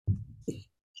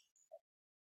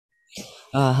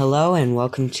Hello and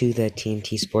welcome to the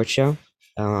TNT Sports Show.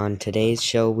 On today's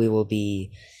show, we will be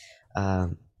uh,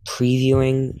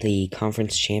 previewing the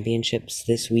conference championships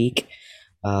this week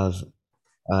of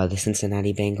the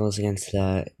Cincinnati Bengals against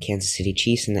the Kansas City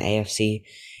Chiefs in the AFC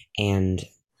and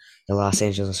the Los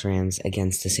Angeles Rams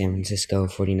against the San Francisco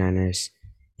 49ers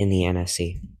in the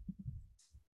NFC.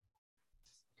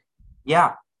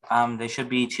 Yeah, they should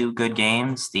be two good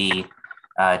games. The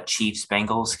Chiefs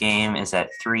Bengals game is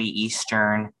at 3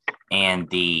 Eastern, and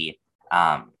the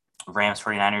Rams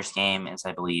 49ers game is,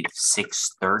 I believe,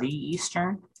 6:30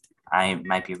 Eastern. I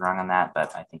might be wrong on that,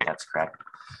 but I think that's correct.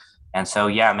 And so,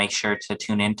 yeah, make sure to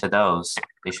tune into those.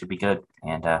 They should be good.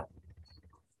 And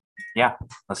yeah,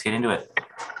 let's get into it.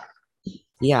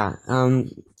 Yeah,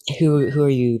 who are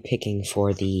you picking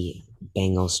for the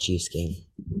Bengals Chiefs game?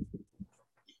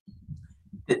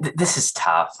 This is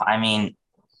tough. I mean,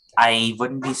 I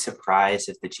wouldn't be surprised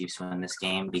if the Chiefs win this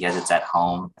game because it's at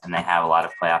home and they have a lot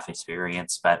of playoff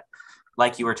experience. But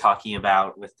like you were talking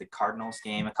about with the Cardinals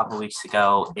game a couple weeks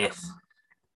ago, if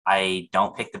I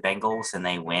don't pick the Bengals and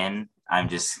they win, I'm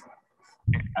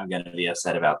gonna be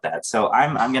upset about that. So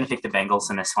I'm gonna pick the Bengals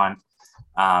in this one.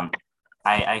 Um,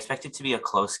 I expect it to be a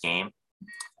close game.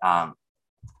 Um,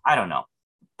 I don't know.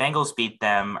 Bengals beat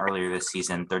them earlier this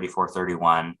season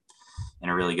 34-31 in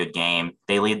a really good game.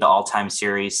 They lead the all-time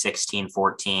series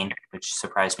 16-14, which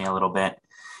surprised me a little bit.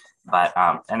 But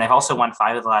and they've also won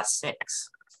 5 of the last 6.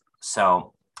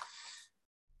 So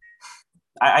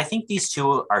I think these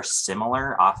two are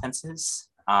similar offenses.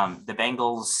 The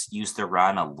Bengals use the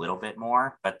run a little bit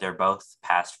more, but they're both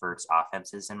pass first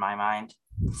offenses in my mind.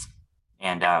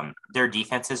 And their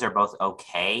defenses are both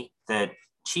okay. The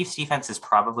Chiefs defense is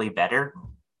probably better,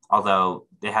 although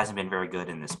it hasn't been very good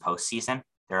in this postseason.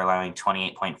 They're allowing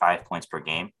 28.5 points per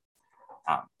game.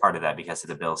 Part of that because of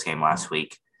the Bills game last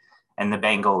week. And the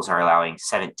Bengals are allowing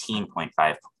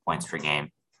 17.5 points per game.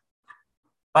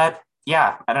 But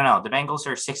yeah, I don't know. The Bengals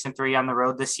are 6-3 on the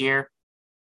road this year.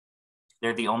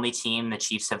 They're the only team the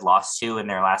Chiefs have lost to in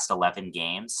their last 11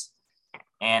 games.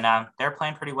 And they're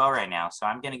playing pretty well right now. So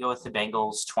I'm going to go with the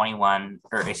Bengals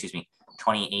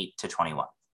 28-21.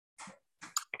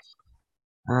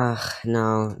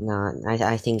 No.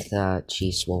 I think the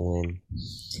Chiefs will win.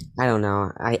 I don't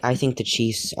know. I think the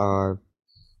Chiefs are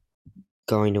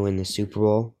going to win the Super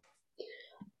Bowl,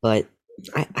 but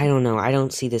I don't know. I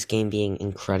don't see this game being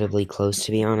incredibly close,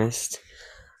 to be honest.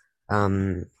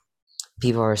 Um,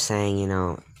 People are saying,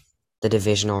 the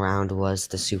divisional round was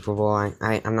the Super Bowl.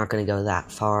 I'm not going to go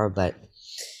that far, but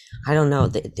I don't know.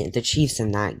 The Chiefs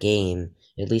in that game,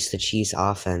 at least the Chiefs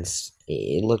offense,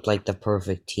 it looked like the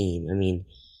perfect team. I mean,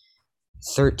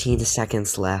 13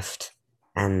 seconds left,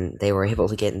 and they were able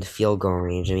to get into field goal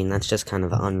range. I mean, that's just kind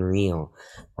of unreal.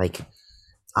 Like,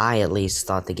 I at least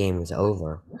thought the game was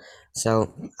over.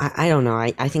 So, I don't know.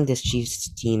 I think this Chiefs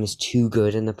team is too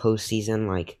good in the postseason.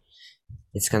 Like,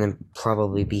 it's going to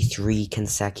probably be 3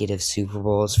 consecutive Super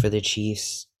Bowls for the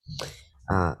Chiefs.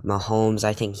 Mahomes,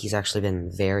 I think he's actually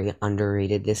been very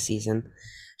underrated this season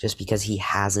just because he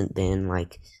hasn't been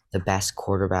like the best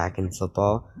quarterback in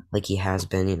football like he has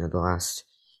been, the last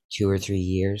 2 or 3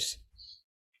 years.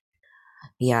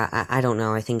 Yeah, I don't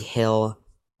know. I think Hill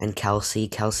and Kelsey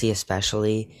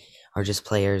especially, are just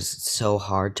players so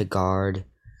hard to guard.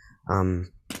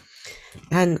 Um,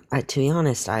 and to be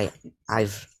honest,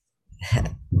 I've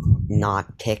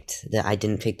not picked that. I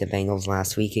didn't pick the Bengals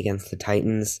last week against the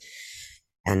Titans,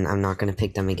 and I'm not going to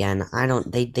pick them again. I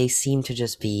don't. They seem to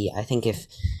just be. I think if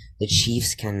the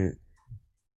Chiefs can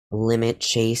limit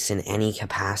Chase in any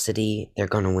capacity, they're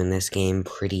going to win this game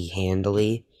pretty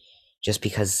handily. Just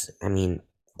because, I mean,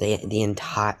 the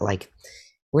entire like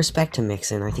respect to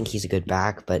Mixon, I think he's a good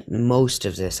back, but most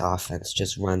of this offense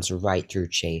just runs right through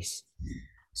Chase.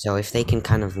 So if they can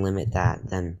kind of limit that,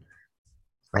 then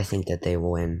I think that they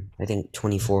will win. I think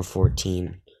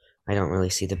 24-14. I don't really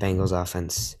see the Bengals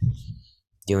offense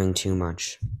doing too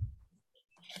much.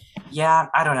 Yeah,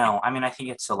 I don't know. I mean, I think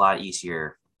it's a lot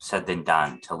easier said than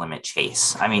done to limit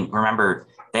Chase. I mean, remember,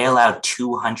 they allowed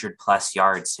 200 plus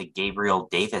yards to Gabriel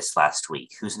Davis last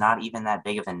week, who's not even that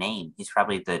big of a name. He's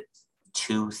probably the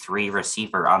 2, 3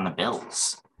 receiver on the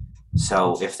Bills.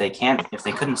 So if they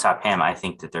couldn't stop him, I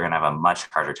think that they're going to have a much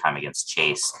harder time against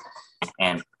Chase.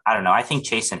 And I don't know. I think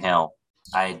Chase and Hill,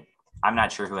 I'm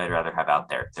not sure who I'd rather have out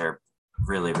there. They're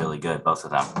really, really good, both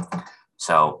of them.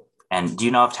 So, and do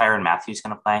you know if Tyrann Matthew is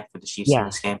going to play for the Chiefs in Yeah,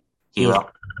 this game? He yeah,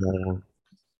 will. yeah.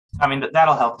 I mean,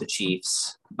 that'll help the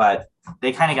Chiefs, but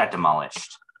they kind of got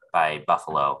demolished by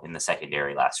Buffalo in the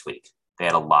secondary last week. They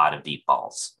had a lot of deep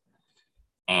balls.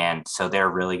 And so they're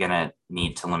really going to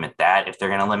need to limit that if they're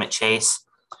going to limit Chase.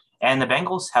 And the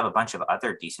Bengals have a bunch of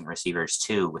other decent receivers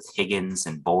too, with Higgins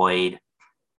and Boyd.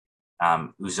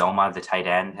 Uzoma, the tight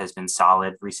end, has been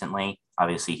solid recently.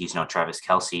 Obviously, he's no Travis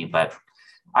Kelce, but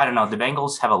I don't know. The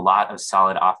Bengals have a lot of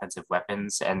solid offensive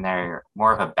weapons, and they're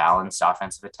more of a balanced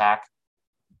offensive attack.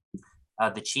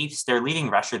 The Chiefs, their leading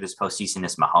rusher this postseason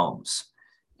is Mahomes,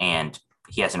 and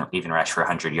he hasn't even rushed for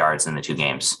 100 yards in the two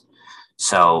games.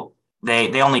 So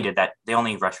they only did that. They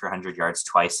only rushed for 100 yards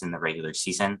twice in the regular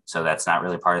season. So that's not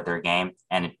really part of their game,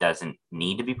 and it doesn't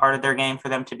need to be part of their game for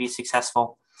them to be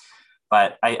successful.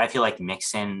 But I feel like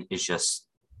Mixon is just,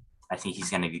 I think he's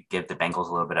going to give the Bengals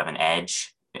a little bit of an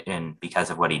edge because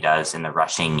of what he does in the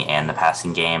rushing and the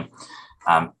passing game.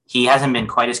 He hasn't been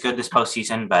quite as good this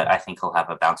postseason, but I think he'll have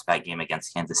a bounce back game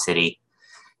against Kansas City.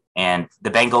 And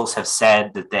the Bengals have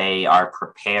said that they are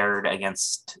prepared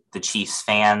against the Chiefs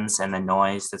fans and the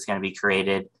noise that's going to be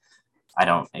created. I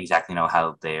don't exactly know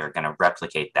how they are going to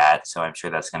replicate that, so I'm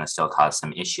sure that's going to still cause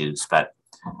some issues, but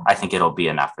I think it'll be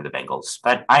enough for the Bengals.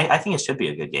 But I think it should be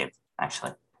a good game,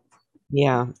 actually.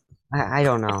 Yeah, I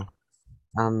don't know.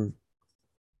 Um,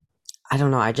 I don't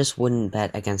know. I just wouldn't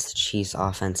bet against the Chiefs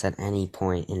offense at any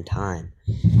point in time.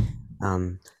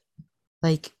 Um,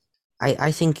 like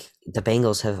I think the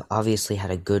Bengals have obviously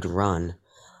had a good run,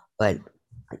 but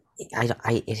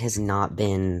it has not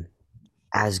been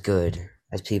as good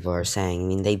as people are saying.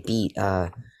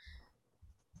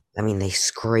 I mean, they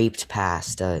scraped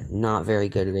past a not very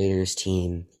good Raiders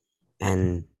team,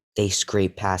 and they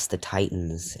scraped past the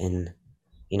Titans in,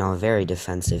 a very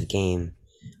defensive game.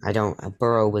 I don't.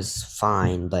 Burrow was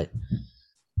fine, but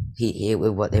it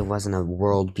wasn't a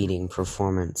world-beating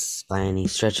performance by any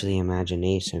stretch of the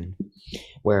imagination.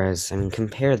 Whereas, I mean,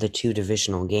 compare the two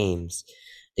divisional games.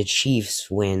 The Chiefs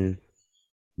win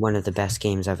one of the best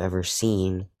games I've ever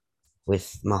seen,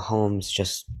 with Mahomes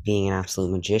just being an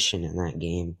absolute magician in that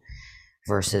game,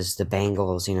 versus the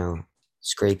Bengals,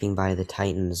 scraping by the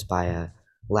Titans by a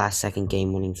last second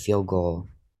game winning field goal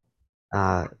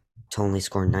to only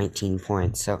score 19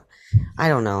 points. So I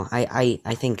don't know. I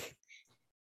think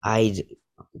I'd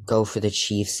go for the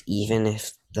Chiefs even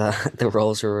if the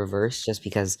roles are reversed, just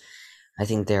because I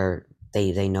think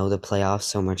they know the playoffs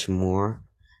so much more.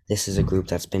 This is a group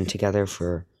that's been together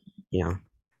for,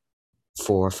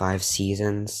 4 or 5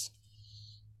 seasons.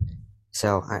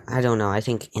 So I don't know. I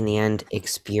think in the end,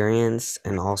 experience,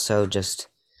 and also just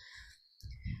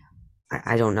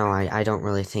I don't know. I don't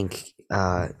really think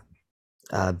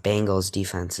Bengals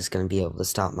defense is going to be able to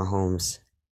stop Mahomes.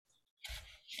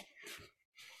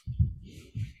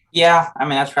 Yeah, I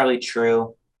mean, that's probably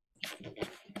true.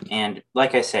 And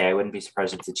like I say, I wouldn't be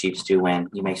surprised if the Chiefs do win.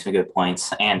 You make some good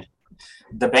points. And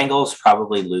the Bengals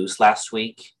probably lose last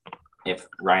week if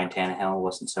Ryan Tannehill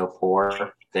wasn't so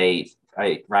poor. Ryan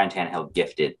Tannehill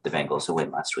gifted the Bengals a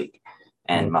win last week,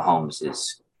 and Mahomes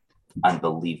is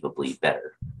unbelievably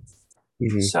better.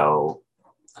 Mm-hmm. So,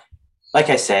 like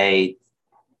I say,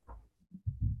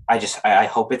 I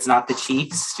hope it's not the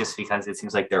Chiefs, just because it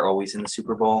seems like they're always in the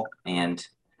Super Bowl, and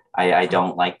I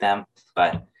don't like them,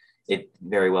 but it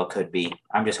very well could be.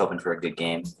 I'm just hoping for a good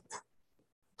game.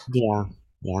 Yeah,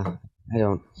 yeah.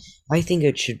 I think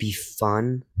it should be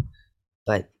fun,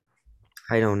 but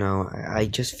I don't know. I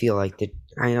just feel like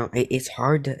it's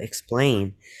hard to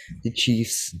explain the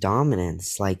Chiefs'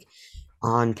 dominance. Like,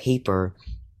 on paper,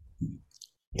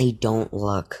 they don't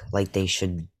look like they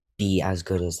should be as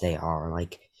good as they are.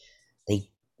 Like, they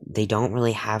they don't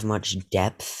really have much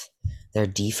depth. Their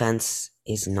defense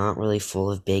is not really full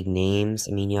of big names.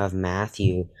 I mean, you have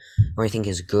Matthew, who I think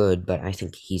is good, but I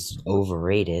think he's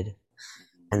overrated.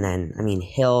 And then, I mean,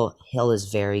 Hill is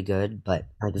very good, but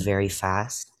like very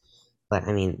fast. But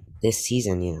I mean, this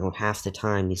season, half the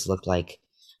time he's looked like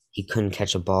he couldn't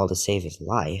catch a ball to save his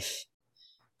life.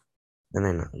 And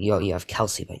then you have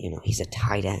Kelce, but he's a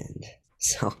tight end.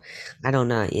 So I don't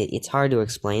know. It's hard to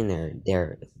explain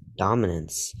their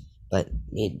dominance, but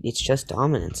it's just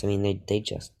dominance. I mean, they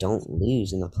just don't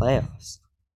lose in the playoffs.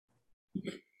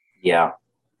 Yeah,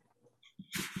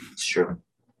 it's true.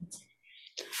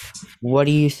 What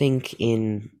do you think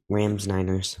in Rams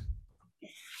Niners?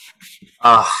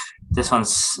 This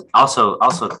one's also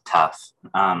tough.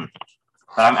 But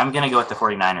I'm going to go with the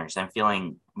 49ers. I'm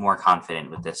feeling more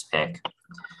confident with this pick.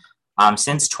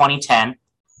 Since 2010,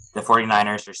 the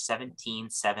 49ers are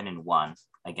 17-7-1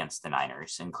 against the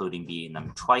Niners, including beating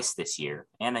them twice this year,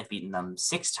 and they've beaten them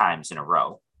 6 times in a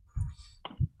row.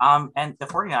 And the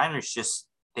 49ers just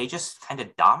kind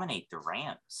of dominate the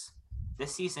Rams.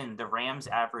 This season, the Rams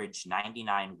average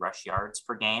 99 rush yards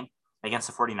per game. Against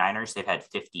the 49ers, they've had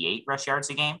 58 rush yards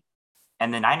a game.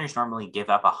 And the Niners normally give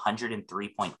up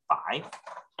 103.5.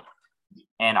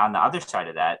 And on the other side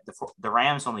of that, the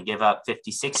Rams only give up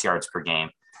 56 yards per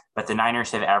game, but the Niners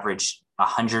have averaged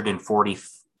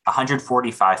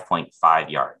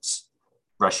 145.5 yards,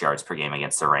 rush yards per game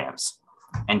against the Rams.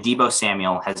 And Deebo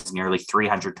Samuel has nearly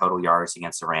 300 total yards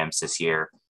against the Rams this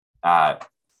year,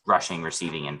 rushing,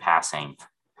 receiving, and passing.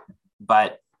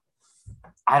 But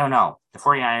I don't know. The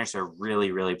 49ers are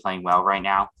really, really playing well right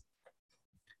now.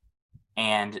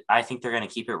 And I think they're going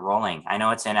to keep it rolling. I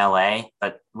know it's in LA,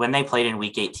 but when they played in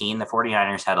week 18, the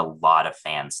 49ers had a lot of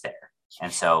fans there.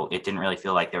 And so it didn't really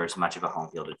feel like there was much of a home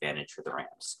field advantage for the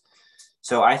Rams.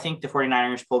 So I think the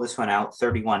 49ers pull this one out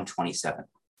 31-27.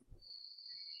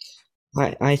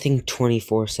 I think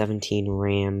 24-17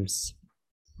 Rams.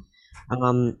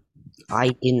 I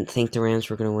didn't think the Rams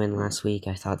were going to win last week.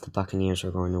 I thought the Buccaneers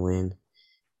were going to win,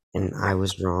 and I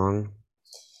was wrong.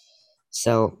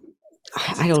 So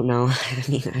I don't know. I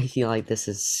mean, I feel like this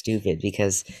is stupid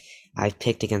because I've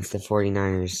picked against the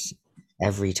 49ers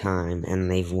every time and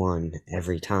they've won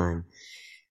every time.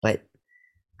 But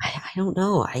I don't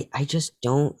know. I just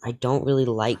don't really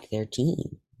like their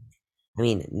team. I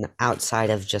mean, outside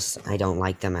of just I don't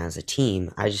like them as a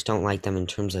team, I just don't like them in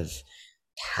terms of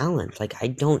talent. Like I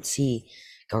don't see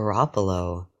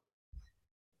Garoppolo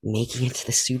making it to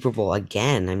the Super Bowl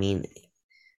again. I mean,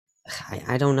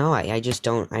 I don't know. I just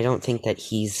don't think that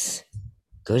he's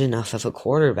good enough of a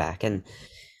quarterback. And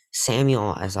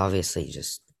Samuel has obviously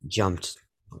just jumped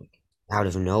like, out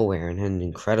of nowhere and had an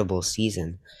incredible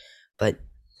season. But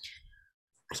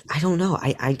I don't know.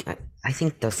 I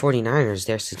think the 49ers,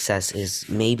 their success is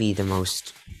maybe the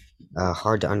most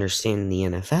hard to understand in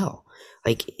the NFL.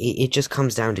 Like it just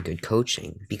comes down to good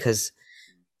coaching because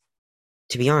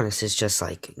to be honest, it's just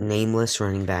like nameless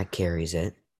running back carries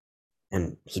it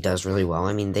and he does really well.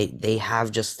 I mean, they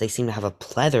seem to have a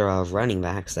plethora of running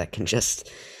backs that can just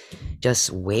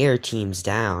wear teams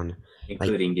down, like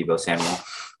including Deebo Samuel.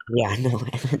 yeah, no,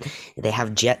 they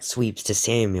have jet sweeps to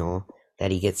Samuel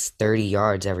that he gets 30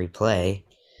 yards every play,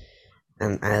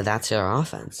 and that's their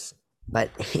offense. But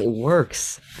it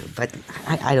works. But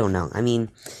I don't know. I mean,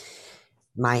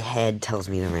 my head tells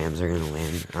me the Rams are gonna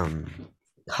win.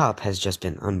 Kupp has just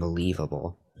been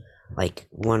unbelievable, like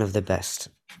one of the best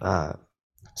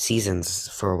seasons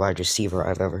for a wide receiver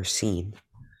I've ever seen.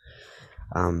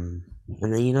 And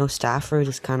then Stafford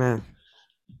has kind of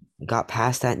got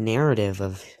past that narrative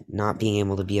of not being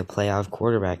able to be a playoff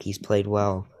quarterback. He's played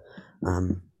well.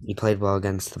 He played well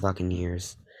against the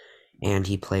Buccaneers, and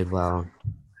he played well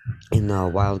in the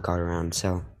wild card round.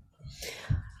 So,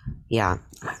 yeah,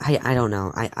 I don't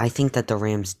know. I think that the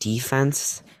Rams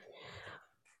defense.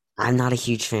 I'm not a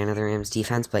huge fan of the Rams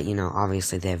defense, but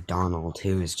obviously they have Donald,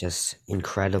 who is just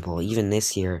incredible. Even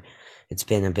this year, it's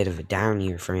been a bit of a down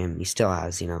year for him. He still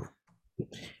has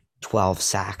 12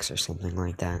 sacks or something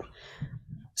like that.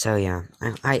 So yeah,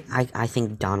 I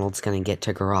think Donald's gonna get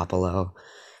to Garoppolo.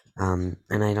 And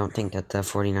I don't think that the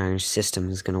 49ers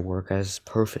system is gonna work as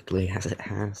perfectly as it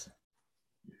has.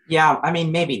 Yeah, I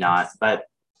mean, maybe not, but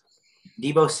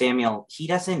Deebo Samuel, he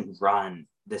doesn't run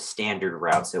the standard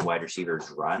routes that wide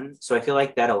receivers run. So I feel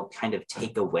like that'll kind of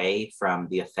take away from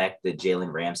the effect that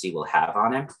Jalen Ramsey will have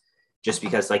on him. Just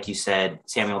because, like you said,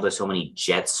 Samuel does so many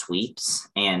jet sweeps,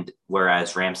 and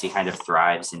whereas Ramsey kind of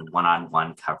thrives in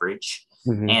one-on-one coverage.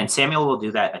 Mm-hmm. And Samuel will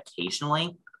do that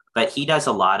occasionally, but he does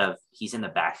he's in the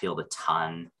backfield a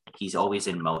ton. He's always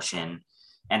in motion.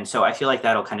 And so I feel like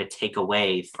that'll kind of take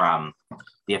away from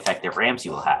the effect that Ramsey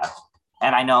will have.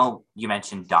 And I know you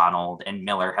mentioned Donald, and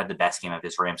Miller had the best game of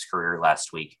his Rams career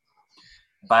last week,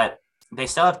 but they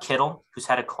still have Kittle, who's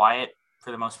had a quiet, for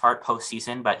the most part,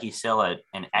 postseason, but he's still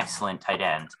an excellent tight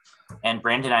end. And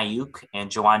Brandon Ayuk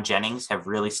and Jawan Jennings have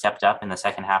really stepped up in the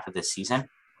second half of this season.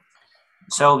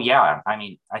 So, yeah, I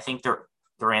mean, I think the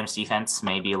Rams defense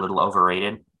may be a little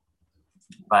overrated,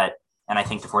 and I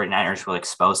think the 49ers will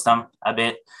expose them a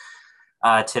bit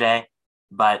today.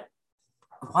 But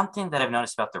one thing that I've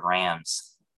noticed about the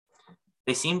Rams,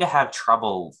 they seem to have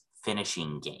trouble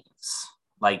finishing games.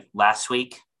 Like last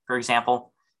week, for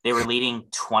example, they were leading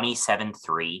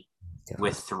 27-3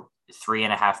 with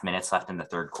 3.5 minutes left in the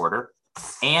third quarter,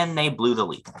 and they blew the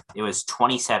lead. It was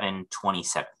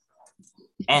 27-27.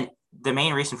 And the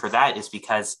main reason for that is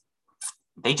because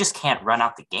they just can't run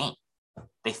out the game.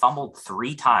 They fumbled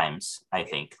 3 times, I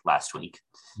think, last week.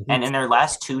 Mm-hmm. And in their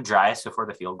last 2 drives before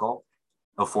the field goal,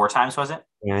 4 times, was it?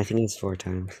 Yeah, I think it's 4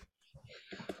 times.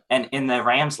 And in the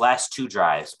Rams' last 2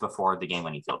 drives before the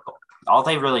game-winning field goal, all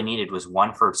they really needed was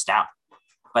 1 first down.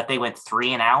 But they went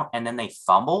 3 and out, and then they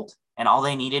fumbled, and all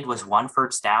they needed was 1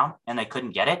 first down, and they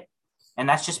couldn't get it. And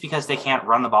that's just because they can't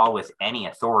run the ball with any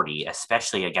authority,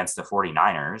 especially against the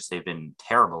 49ers. They've been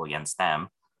terrible against them.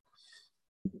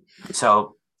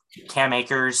 So Cam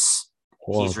Akers,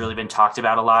 he's really been talked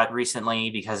about a lot recently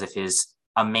because of his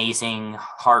amazing,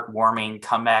 heartwarming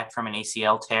comeback from an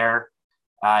ACL tear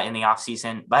in the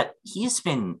offseason. But he's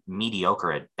been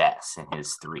mediocre at best in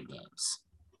his 3 games.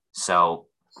 So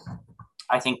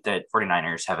I think that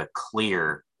 49ers have a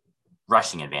clear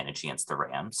rushing advantage against the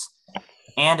Rams.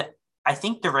 And I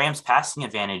think the Rams passing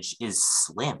advantage is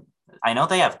slim. I know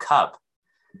they have Kupp,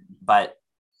 but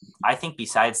I think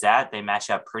besides that, they match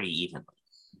up pretty evenly.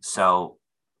 So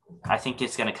I think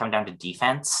it's going to come down to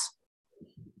defense.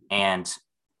 And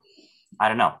I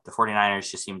don't know. The 49ers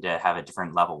just seem to have a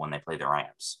different level when they play the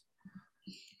Rams.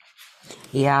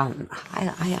 Yeah,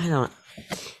 I don't.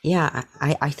 Yeah,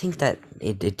 I think that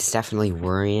it's definitely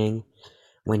worrying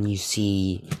when you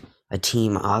see a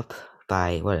team up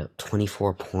by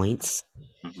 24 points,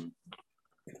 Mm-hmm.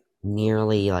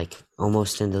 nearly like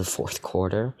almost into the fourth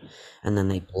quarter, and then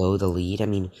they blow the lead. I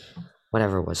mean,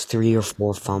 whatever it was, 3 or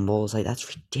 4 fumbles, like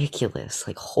that's ridiculous.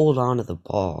 Like hold on to the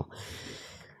ball.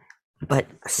 But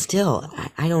still,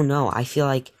 I don't know. I feel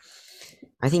like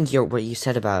I think what you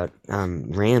said about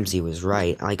Ramsey was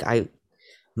right. Like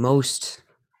most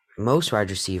wide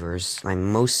receivers, like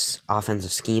most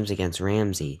offensive schemes against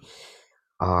Ramsey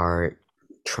are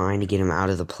trying to get him out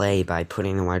of the play by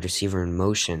putting the wide receiver in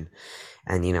motion.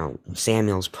 And,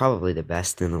 Samuel's probably the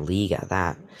best in the league at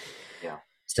that. Yeah.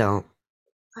 So,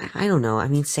 I don't know. I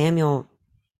mean, Samuel,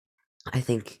 I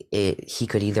think he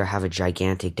could either have a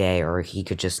gigantic day or he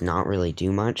could just not really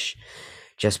do much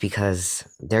just because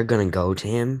they're going to go to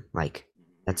him. Like,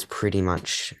 that's pretty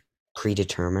much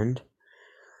predetermined.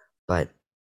 But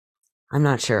I'm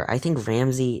not sure. I think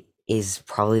Ramsey is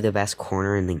probably the best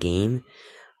corner in the game,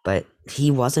 but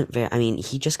he wasn't very. I mean,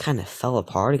 he just kind of fell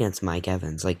apart against Mike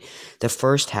Evans. Like the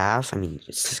first half, I mean,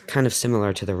 it's kind of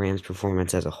similar to the Rams'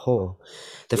 performance as a whole.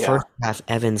 The first half,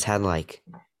 Evans had like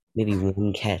maybe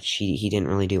 1 catch. He didn't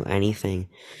really do anything,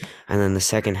 and then the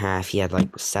second half, he had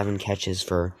like 7 catches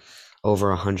for over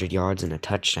 100 yards and a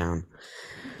touchdown.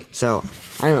 So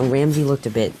I don't know. Ramsey looked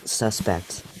a bit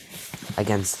suspect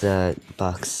against the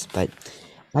Bucks, but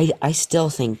I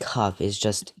still think Kupp is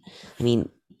just. I mean,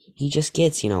 he just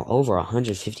gets, over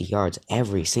 150 yards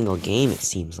every single game, it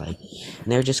seems like.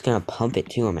 And they're just going to pump it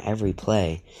to him every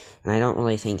play. And I don't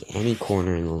really think any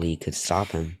corner in the league could stop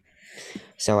him.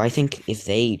 So I think if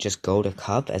they just go to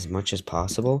Kupp as much as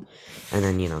possible and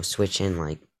then, switch in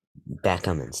like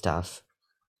Beckham and stuff,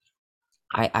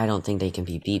 I don't think they can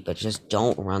be beat, but just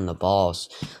don't run the balls.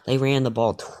 They ran the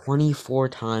ball 24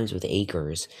 times with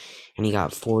Akers, and he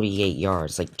got 48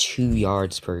 yards, like 2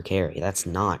 yards per carry. That's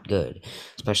not good,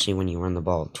 especially when you run the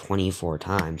ball 24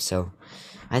 times. So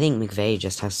I think McVay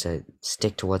just has to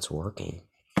stick to what's working.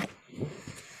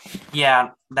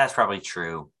 Yeah, that's probably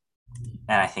true.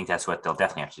 And I think that's what they'll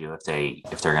definitely have to do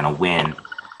if they're going to win.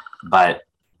 But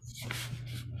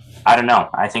I don't know.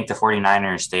 I think the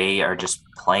 49ers, they are just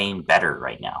playing better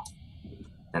right now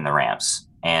than the Rams.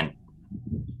 And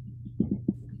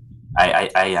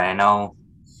I know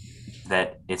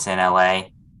that it's in LA,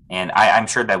 and I'm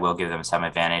sure that will give them some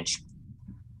advantage.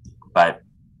 But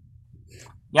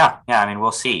yeah, I mean,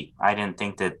 we'll see. I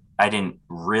didn't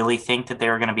really think that they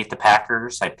were going to beat the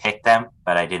Packers. I picked them,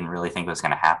 but I didn't really think it was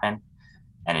going to happen,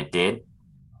 and it did.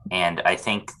 And I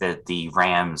think that the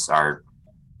Rams are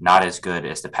not as good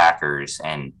as the Packers,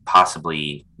 and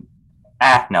possibly,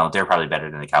 no, they're probably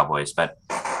better than the Cowboys, but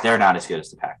they're not as good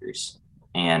as the Packers.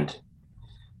 And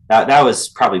that was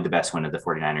probably the best win of the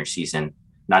 49ers season,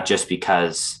 not just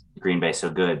because Green Bay's so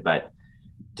good, but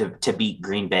to beat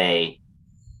Green Bay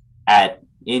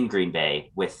in Green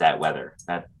Bay with that weather.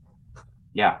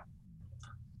 It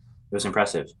was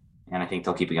impressive, and I think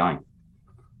they'll keep it going.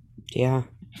 Yeah.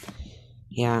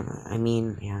 Yeah, I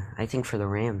mean, yeah, I think for the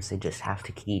Rams, they just have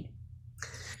to keep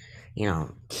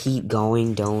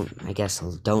going.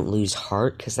 Don't lose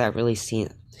heart, because that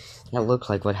looked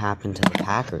like what happened to the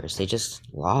Packers. They just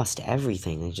lost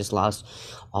everything. They just lost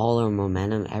all their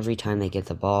momentum every time they get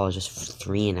the ball. Just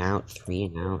 3 and out,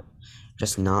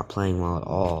 just not playing well at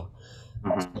all.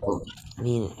 Mm-hmm. So, I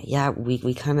mean, yeah,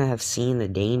 we kind of have seen the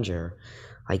danger,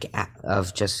 like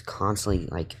of just constantly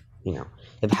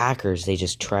the Packers. They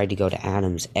just tried to go to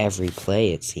Adams every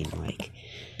play. It seemed like.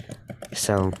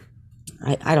 So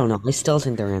I don't know. I still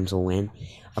think the Rams will win,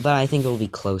 but I think it will be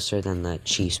closer than the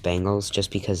Chiefs Bengals, just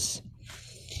because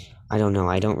I don't know.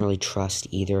 I don't really trust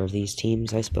either of these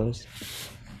teams, I suppose.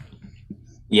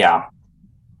 Yeah.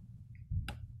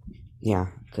 Yeah,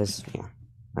 because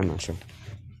I'm not sure.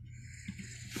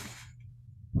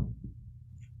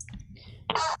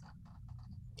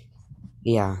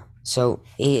 Yeah. So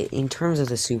in terms of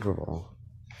the Super Bowl,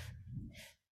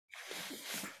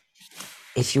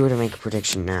 if you were to make a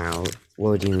prediction now,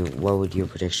 what would your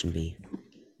prediction be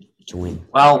to win?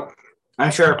 Well,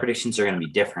 I'm sure our predictions are going to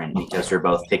be different because we're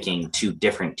both picking two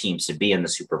different teams to be in the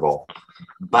Super Bowl.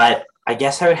 But I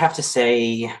guess I would have to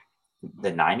say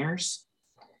the Niners.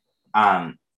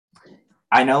 Um,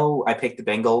 I know I picked the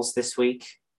Bengals this week,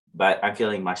 but I'm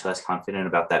feeling much less confident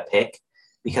about that pick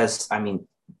because I mean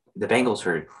the Bengals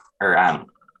were or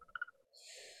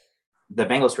the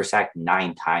Bengals were sacked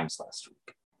 9 times last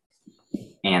week.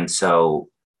 And so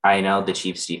I know the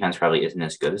Chiefs defense probably isn't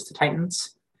as good as the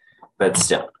Titans, but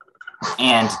still.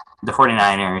 And the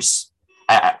 49ers,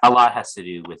 a lot has to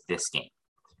do with this game.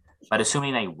 But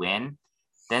assuming they win,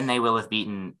 then they will have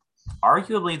beaten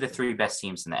arguably the three best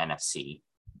teams in the NFC.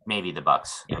 Maybe the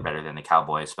Bucks are better than the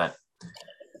Cowboys, but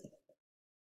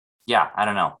yeah, I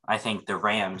don't know. I think the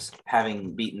Rams,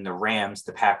 having beaten the Rams,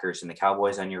 the Packers, and the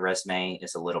Cowboys on your resume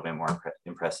is a little bit more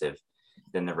impressive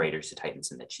than the Raiders, the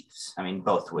Titans, and the Chiefs. I mean,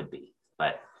 both would be,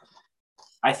 but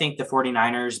I think the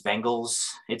 49ers, Bengals,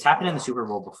 it's happened in the Super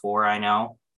Bowl before, I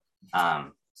know.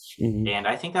 Um, Mhm. and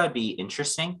I think that would be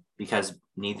interesting because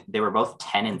they were both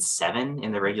 10-7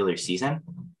 in the regular season,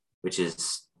 which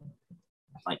is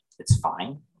like, it's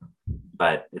fine,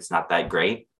 but it's not that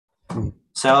great. Mhm.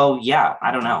 So, yeah,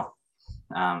 I don't know.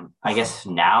 I guess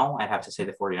now I'd have to say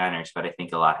the 49ers, but I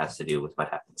think a lot has to do with what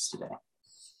happens today.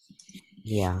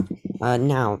 Yeah.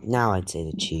 Now I'd say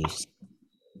the Chiefs.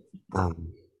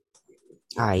 Um,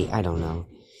 I don't know.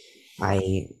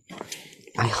 I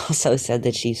I also said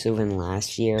the Chiefs would win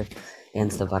last year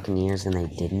against the Buccaneers, and they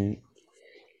didn't.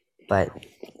 But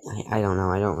I don't know.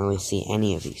 I don't really see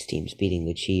any of these teams beating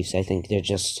the Chiefs. I think they're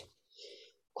just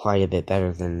quite a bit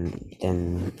better than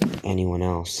anyone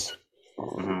else.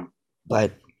 Mm-hmm.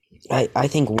 But I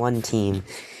think one team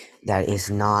that is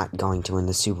not going to win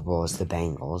the Super Bowl is the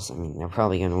Bengals. I mean, they're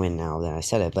probably going to win now that I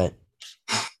said it, but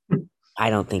I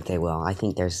don't think they will. I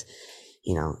think there's,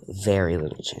 very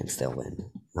little chance they'll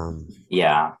win.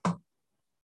 Yeah,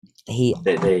 He,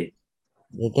 they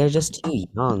they're just too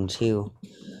young too.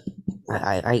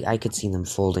 I could see them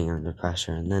folding under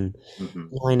pressure, and then mm-hmm.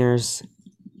 Niners.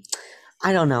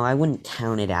 I don't know. I wouldn't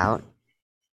count it out,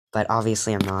 but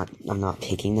obviously I'm not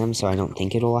picking them, so I don't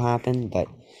think it will happen. But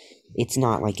it's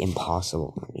not like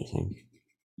impossible or anything.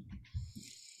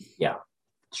 Yeah,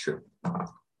 it's true.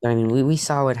 But I mean, we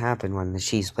saw what happened when the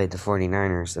Chiefs played the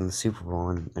 49ers in the Super Bowl,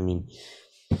 and I mean,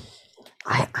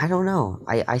 I don't know.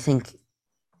 I think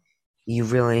you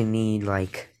really need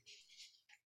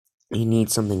you need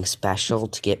something special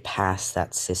to get past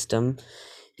that system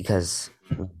because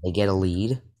they get a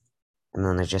lead and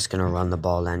then they're just gonna run the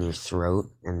ball down your throat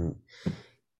and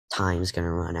time's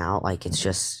gonna run out. Like it's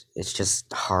just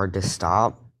hard to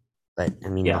stop. But I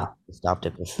mean, Yeah. we stopped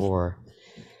it before,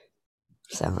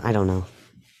 so I don't know.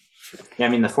 Yeah, I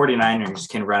mean, the 49ers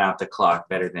can run out the clock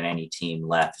better than any team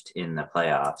left in the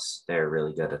playoffs. They're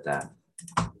really good at that.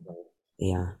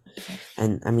 Yeah,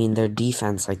 and I mean their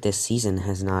defense like this season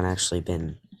has not actually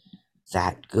been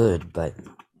that good, but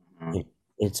Mm-hmm. it,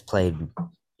 it's played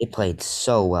it played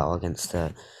so well against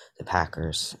the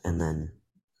Packers, and then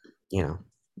you know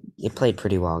it played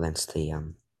pretty well against the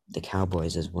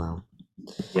Cowboys as well.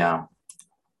 Yeah.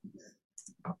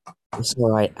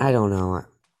 So I don't know.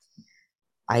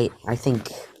 I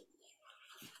think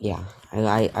yeah.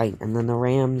 And then the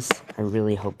Rams. I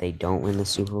really hope they don't win the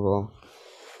Super Bowl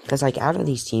because like out of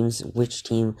these teams, which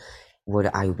team would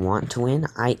I want to win?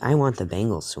 I want the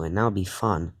Bengals to win. That would be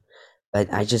fun.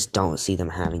 But I just don't see them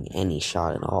having any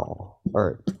shot at all,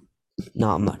 or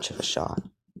not much of a shot.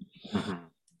 Mm-hmm.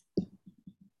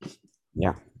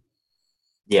 Yeah.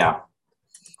 Yeah.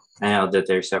 I know that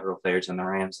there's several players in the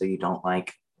Rams that you don't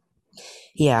like.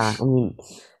 Yeah, I mean,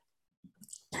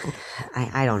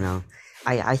 I don't know.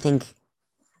 I think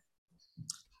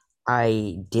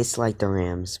I dislike the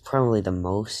Rams probably the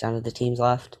most out of the teams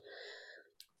left.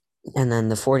 And then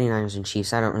the 49ers and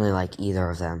Chiefs, I don't really like either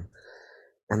of them.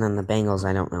 And then the Bengals,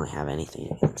 I don't really have anything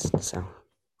against. So,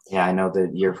 Yeah, I know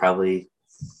that you're probably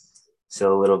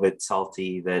still a little bit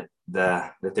salty that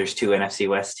there's two NFC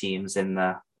West teams in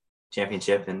the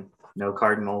championship and no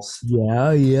Cardinals.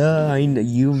 yeah,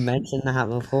 you mentioned that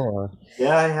before.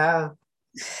 Yeah, I have.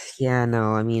 Yeah,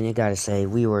 no, I mean, I gotta say,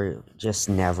 we were just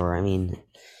never. I mean,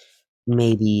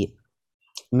 maybe,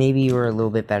 maybe you were a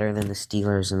little bit better than the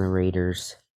Steelers and the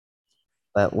Raiders,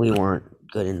 but we weren't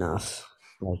good enough,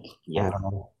 like, at Yeah.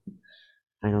 all.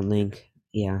 I don't think.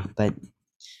 Yeah, but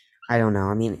I don't know.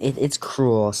 I mean, it's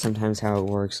cruel sometimes how it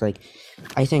works. Like,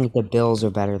 I think the Bills are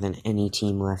better than any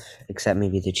team left, except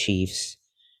maybe the Chiefs,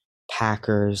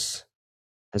 Packers.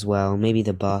 as well. Maybe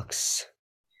the Bucks.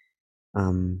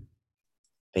 Um,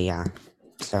 but yeah.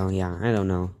 So yeah, I don't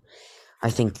know. I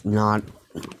think not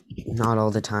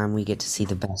all the time we get to see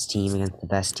the best team against the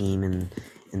best team in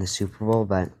the Super Bowl,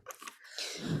 but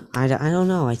I don't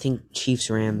know. I think Chiefs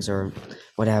Rams or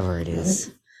whatever it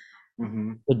is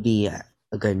Hmm. would be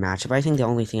a good matchup. I think the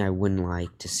only thing I wouldn't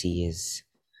like to see is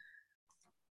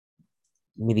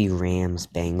maybe Rams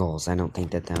Bengals. I don't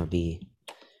think that would be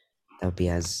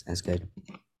as good.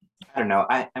 I don't know.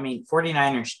 I mean,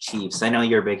 49ers Chiefs. I know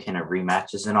you're a big fan of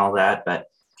rematches and all that, but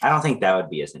I don't think that would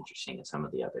be as interesting as some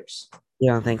of the others.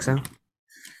 You don't think so?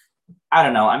 I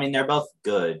don't know. I mean, they're both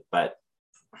good, but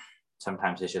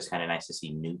sometimes it's just kind of nice to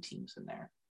see new teams in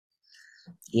there.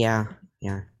 Yeah,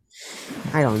 yeah.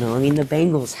 I don't know. I mean, the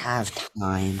Bengals have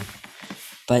time,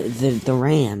 but the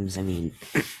Rams. I mean,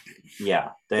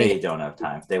 Yeah, they they don't have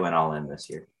time. They went all in this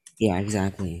year. yeah,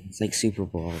 exactly. It's like Super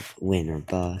Bowl win or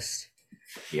bust.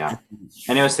 Yeah,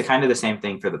 and it was the kind of the same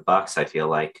thing for the Bucks. I feel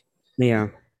like. Yeah,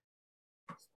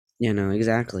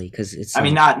 exactly. Because it's I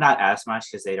mean, not as much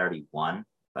because they'd already won,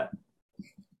 but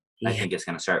I yeah, think it's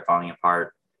going to start falling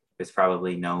apart with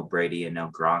probably no Brady and no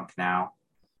Gronk now.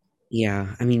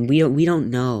 yeah. I mean, we don't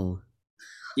know.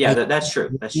 Yeah, Like that's true.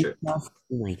 That's true. oh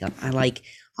my god, I like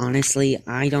honestly,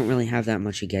 I don't really have that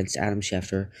much against Adam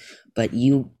Schefter, but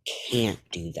you can't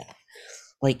do that.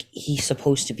 Like he's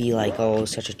supposed to be like, oh,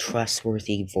 such a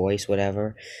trustworthy voice,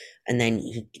 whatever, and then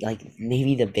he like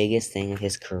maybe the biggest thing of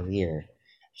his career,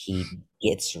 he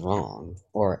gets wrong,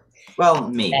 or Well,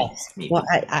 maybe, best, well,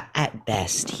 maybe. at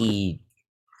best, he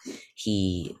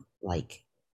like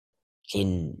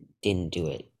didn't do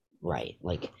it right.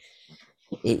 Like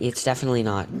it's definitely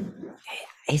not.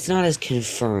 It's not as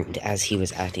confirmed as he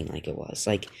was acting like it was.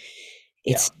 Like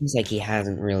it Yeah. seems like he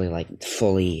hasn't really like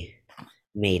fully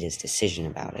made his decision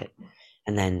about it.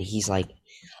 And then he's like,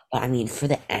 but I mean, for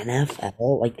the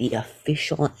NFL, like the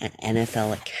official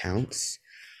NFL accounts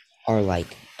are like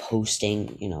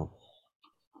posting,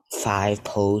 5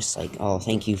 posts like, oh,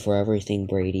 thank you for everything,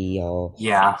 Brady. Oh,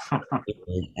 Yeah.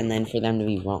 and then for them to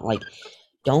be wrong, like,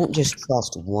 don't just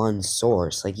trust one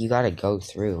source. Like, you got to go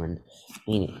through and,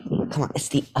 I mean, come on, it's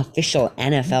the official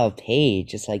NFL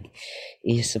page. It's like,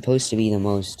 it's supposed to be the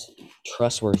most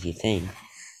trustworthy thing.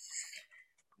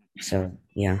 So,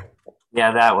 yeah,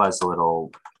 Yeah, that was a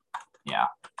little, yeah,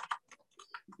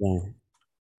 yeah,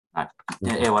 not,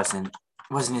 it wasn't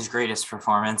his greatest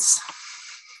performance.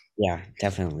 yeah,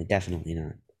 definitely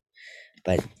not.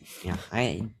 But yeah,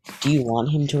 do you want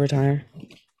him to retire?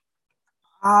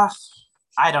 Uh,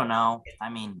 I don't know. I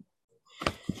mean,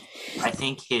 I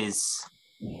think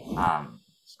um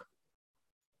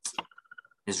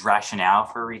his rationale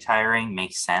for retiring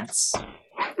makes sense.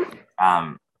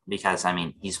 Um, because I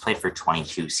mean, he's played for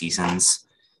 22 seasons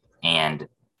and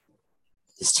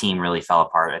his team really fell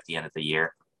apart at the end of the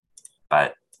year.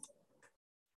 But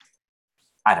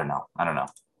I don't know. I don't know.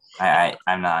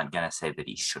 I'm not gonna say that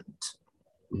he shouldn't.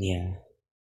 Yeah,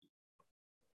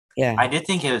 yeah. I did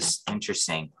think it was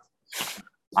interesting.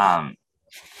 Um,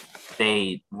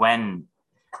 they when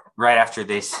right after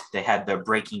this they had the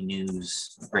breaking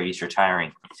news Brady's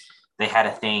retiring. They had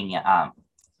a thing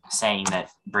saying that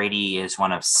Brady is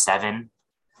one of seven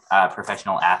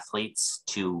professional athletes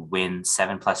to win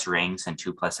 7+ rings and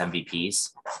 2+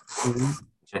 MVPs, Mhm.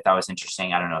 which I thought was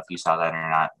interesting. I don't know if you saw that or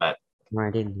not, but No,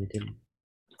 I didn't. I didn't.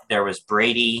 there was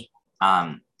Brady,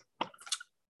 um,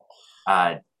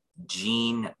 uh,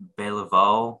 Gene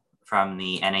Beliveau from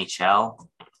the NHL.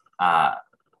 Uh,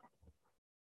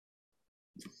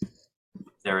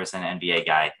 there was an NBA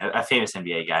guy, a famous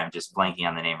NBA guy. I'm just blanking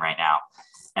on the name right now.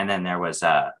 And then there was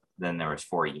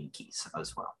 4 Yankees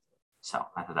as well. So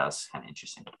I thought that was kind of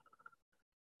interesting.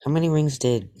 How many rings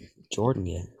did Jordan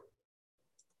get?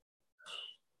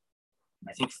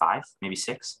 I think 5, maybe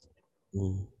 6.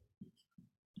 Mm.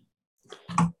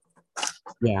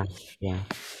 Yeah, yeah,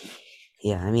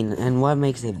 yeah. I mean, and what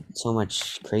makes it so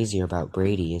much crazier about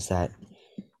Brady is that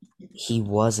he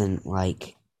wasn't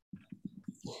like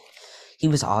he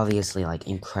was obviously like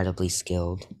incredibly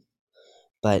skilled,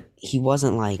 but he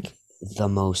wasn't like the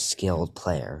most skilled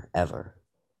player ever.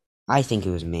 I think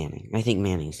it was Manning. I think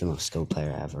Manning's the most skilled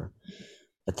player ever.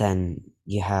 But then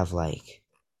you have like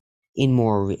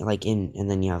and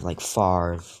then you have like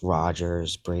Favre,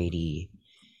 Rogers, Brady,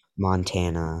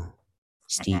 Montana,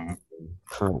 Steve, Mm-hmm.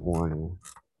 Kurt Warner.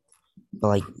 But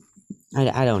like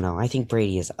I don't know. I think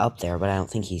Brady is up there, but I don't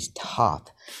think he's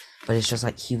top. But it's just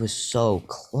like he was so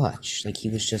clutch. Like he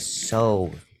was just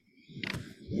so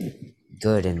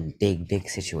good in big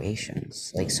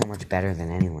situations. Like so much better than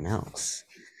anyone else.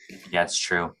 Yeah, it's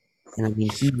true. And I mean,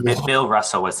 he was, Bill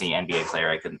Russell was the NBA player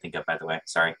I couldn't think of, by the way.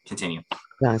 Sorry, continue.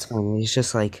 no, it's fine. It's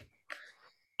just like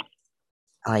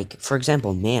for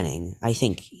example, Manning. I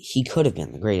think he could have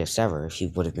been the greatest ever if he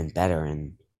would have been better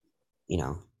in, you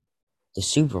know, the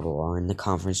Super Bowl or in the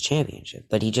conference championship,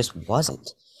 but he just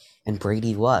wasn't. And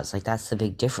Brady was. Like that's the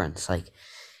big difference. Like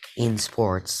in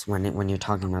sports, when you're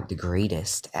talking about the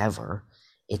greatest ever,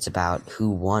 it's about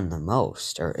who won the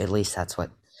most, or at least that's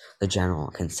what the general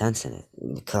consensus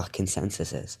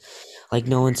is. Like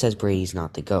no one says Brady's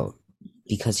not the GOAT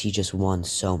because he just won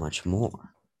so much more.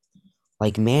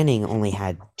 Like Manning only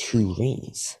had 2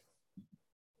 rings.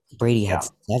 Brady had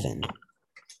Yeah. 7.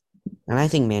 And I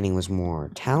think Manning was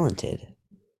more talented.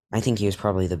 I think he was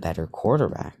probably the better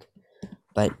quarterback.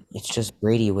 But it's just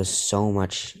Brady was so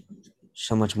much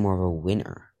more of a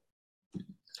winner.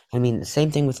 I mean, the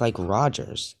same thing with like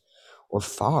Rodgers or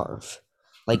Favre.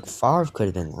 Like Favre could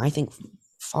have been, I think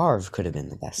Favre could have been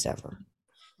the best ever.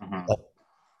 Hmm. But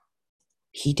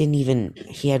he didn't even,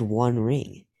 he had 1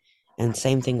 ring. And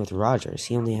same thing with Rodgers.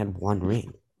 He only had 1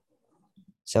 ring.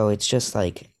 So it's just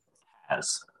like,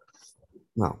 Yes.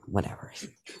 well, whatever.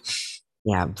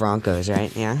 Yeah, Broncos,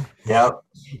 right? Yeah. Yep.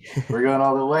 We're going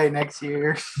all the way next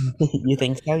year. You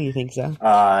think so? You think so?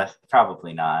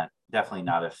 Probably not. Definitely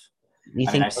not if You I mean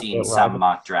think I've they'll seen get some Rodgers?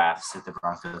 mock drafts that the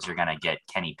Broncos are gonna get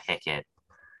Kenny Pickett.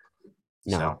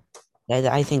 No. So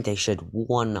I think they should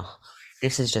one.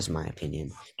 This is just my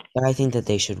opinion, but I think that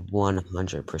they should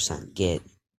 100% get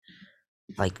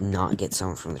not get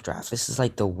someone from the draft. This is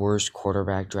like the worst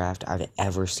quarterback draft I've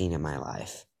ever seen in my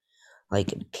life.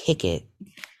 Like Pickett,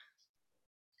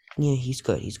 yeah, he's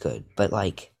good, but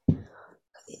like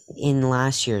in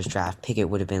last year's draft, Pickett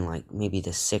would have been like maybe the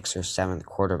 6th or 7th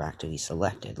quarterback to be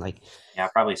selected. Like, yeah,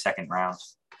 probably second round.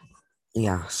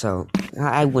 yeah, so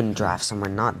I wouldn't draft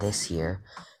someone not this year.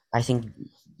 I think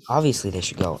obviously they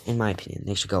should go, in my opinion,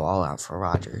 they should go all out for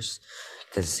Rodgers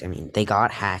because I mean they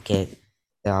got Hackett.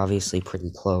 They're obviously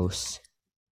pretty close.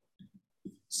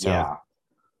 So Yeah.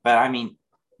 But I mean,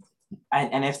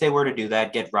 and if they were to do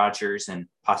that, get Rodgers and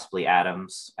possibly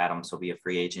Adams. Adams will be a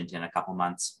free agent in a couple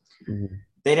months. mhm,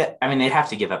 They'd have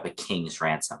to give up a king's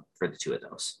ransom for the two of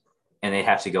those, and they'd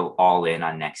have to go all in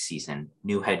on next season.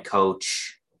 New head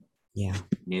coach, yeah,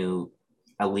 new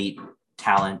elite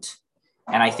talent,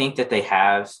 and I think that they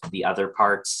have the other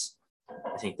parts.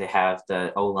 I think they have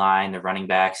the O line, the running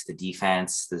backs, the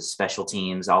defense, the special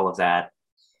teams, all of that.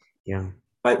 yeah,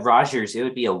 But Rogers, it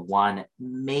would be a 1,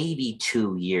 maybe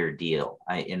 2 year deal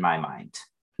in my mind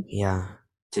yeah,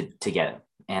 to get him.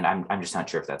 And I'm just not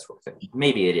sure if that's worth it.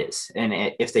 Maybe it is. And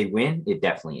if they win, it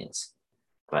definitely is.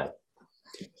 But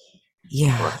we'll yeah.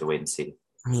 have to wait and see.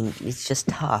 I mean, it's just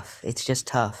tough. It's just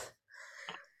tough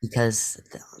because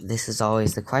this is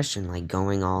always the question, like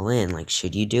going all in. Like,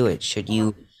 should you do it? Should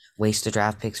you waste the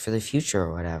draft picks for the future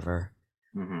or whatever?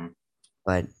 Mm-hmm.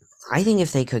 But I think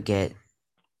if they could get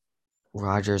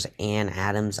Rogers and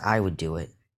Adams, I would do it.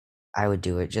 I would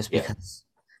do it just Yeah. because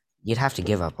you'd have to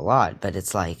give up a lot, but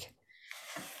it's like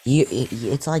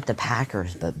it's like the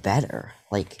Packers but better.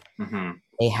 Like Mm-hmm.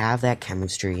 they have that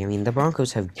chemistry. I mean, the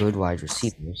Broncos have good wide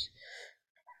receivers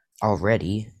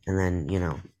already, and then,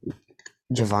 They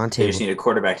Javante, just need a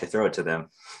quarterback to throw it to them.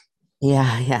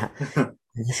 yeah, yeah.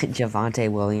 Javante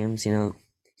Williams,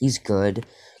 he's good.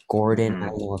 Gordon, I Mm-hmm.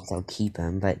 don't know if they'll keep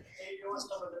him, but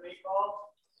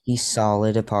he's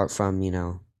solid apart from,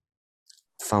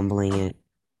 fumbling it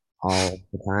all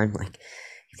the time. Like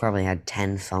he probably had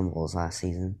 10 fumbles last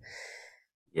season.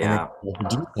 And then Yeah.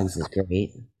 the defense is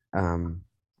great. Um,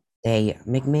 they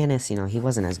McManus, he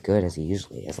wasn't as good as he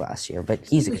usually is last year, but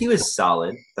he's a good. He was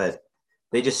solid, but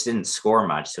they just didn't score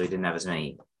much, so he didn't have as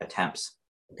many attempts.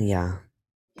 Yeah,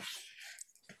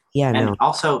 yeah, And no,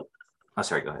 also, oh,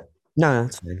 sorry, go ahead. no,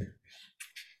 that's fine.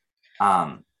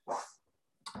 Um,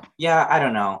 yeah, I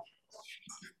don't know.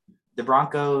 The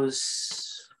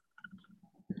Broncos,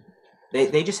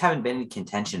 they just haven't been in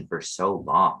contention for so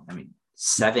long. I mean,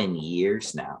 7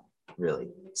 years now, really.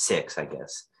 6, I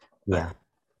guess. Yeah, But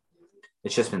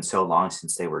it's just been so long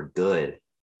since they were good. It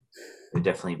would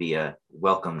definitely be a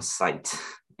welcome sight.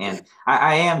 And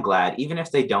I am glad, even if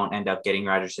they don't end up getting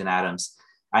Rodgers and Adams,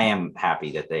 I am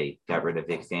happy that they got rid of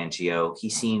Vic Fangio. He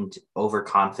seemed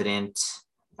overconfident,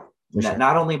 for sure.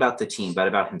 not only about the team, but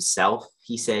about himself.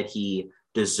 He said he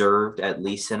deserved at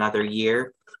least another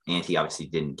year, and he obviously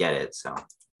didn't get it. So,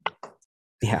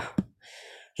 Yeah,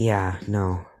 yeah,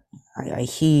 no, I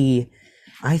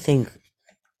think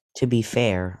to be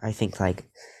fair, I think like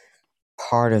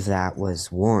part of that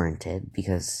was warranted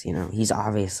because he's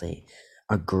obviously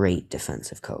a great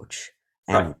defensive coach,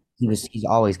 right. and he's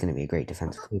always going to be a great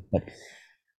defensive coach. But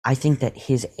I think that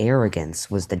his arrogance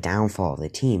was the downfall of the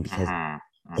team because Hmm.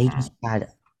 they Hmm. just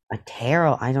had a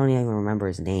terrible, I don't even remember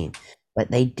his name, but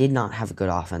they did not have a good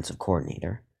offensive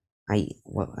coordinator. I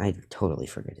totally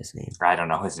forget his name, I don't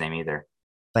know his name either.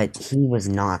 but he was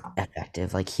not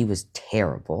effective. Like he was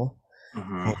terrible.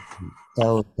 Hmm. And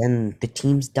so then the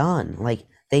team's done. Like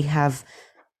they have,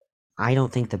 I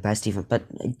don't think the best defense, but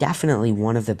definitely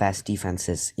one of the best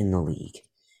defenses in the league.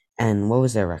 And what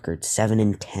was their record?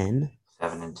 7-10,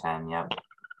 7-10. Yep.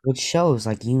 which shows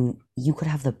like you could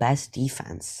have the best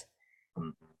defense.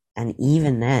 Mhm. And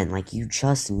even then, like you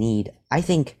just need, I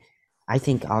think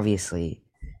obviously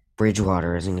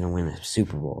Bridgewater isn't going to win the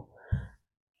Super Bowl,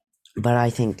 but I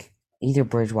think either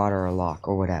Bridgewater or Locke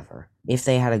or whatever, if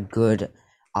they had a good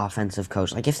offensive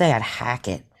coach, like if they had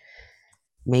Hackett,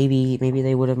 maybe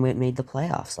they would have made the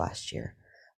playoffs last year.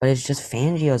 But it's just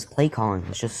Fangio's play calling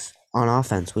was just on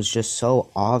offense was just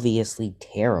so obviously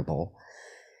terrible,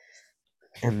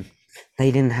 and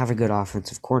they didn't have a good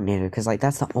offensive coordinator because like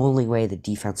that's the only way the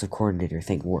defensive coordinator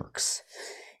thing works.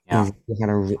 Yeah. Is you have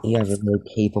a really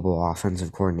capable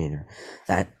offensive coordinator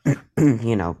that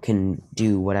can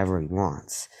do whatever he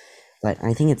wants. But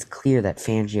I think it's clear that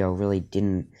Fangio really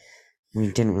didn't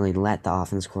really let the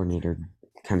offense coordinator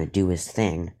kind of do his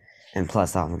thing, and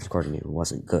plus the offense coordinator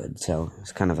wasn't good, so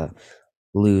it's kind of a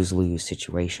lose lose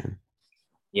situation.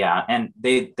 Yeah. And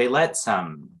they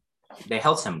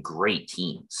held some great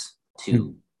teams Hmm.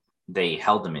 to, they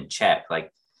held them in check.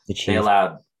 Like The they Chiefs.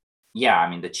 allowed, yeah, I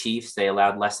mean, the Chiefs, they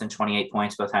allowed less than 28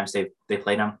 points both times they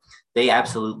played them. They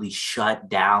absolutely shut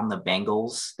down the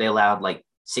Bengals. They allowed like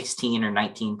 16 or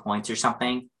 19 points or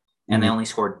something, and they Mm, only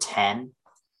scored 10.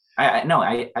 I no,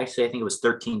 I actually I think it was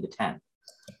 13-10.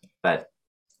 But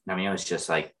I mean, it was just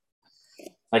like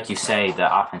you say,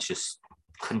 the offense just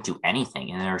couldn't do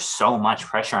anything, and there was so much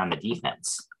pressure on the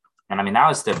defense. And I mean, that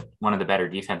was the one of the better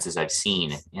defenses I've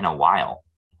seen in a while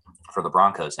for the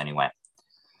Broncos, anyway.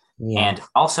 yeah. And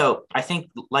also, I think,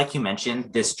 like you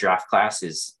mentioned, this draft class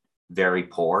is very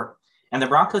poor, and the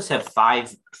Broncos have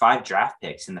five draft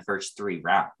picks in the first 3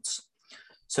 rounds,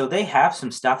 so they have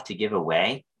some stuff to give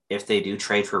away if they do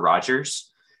trade for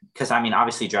Rodgers. Because I mean,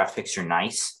 obviously, draft picks are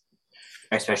nice,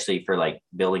 especially for like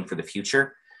building for the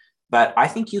future. But I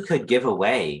think you could give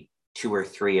away 2 or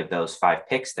 3 of those 5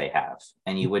 picks they have,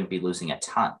 and you wouldn't be losing a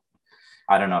ton.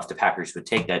 I don't know if the Packers would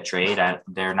take that trade.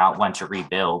 They're not one to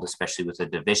rebuild, especially with the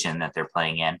division that they're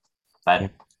playing in. Yeah.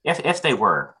 But if they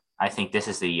were, I think this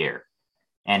is the year.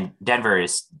 And Denver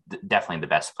is definitely the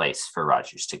best place for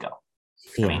Rodgers to go.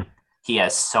 I Yeah. mean, he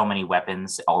has so many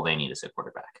weapons. All they need is a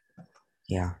quarterback.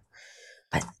 Yeah.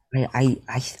 But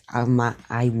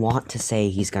I want to say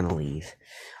he's gonna leave.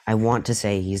 I want to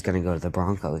say he's gonna go to the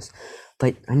Broncos.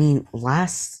 But I mean,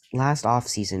 last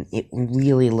offseason, it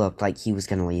really looked like he was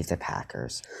gonna leave the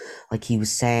Packers. Like he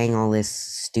was saying all this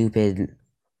stupid,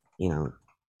 you know,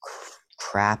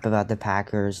 crap about the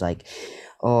Packers, like,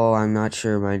 oh, I'm not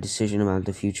sure my decision about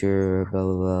the future, blah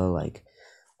blah blah. Like,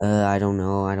 I don't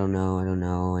know,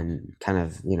 and kind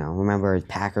of, remember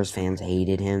Packers fans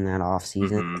hated him that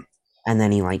offseason. Mm-hmm. And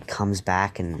then he like comes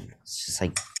back and it's just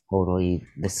like totally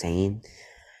the same.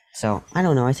 So I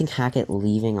don't know. I think Hackett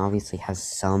leaving obviously has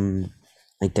some,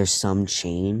 like there's some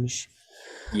change.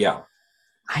 Yeah.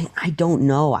 I don't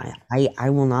know. I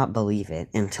will not believe it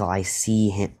until I see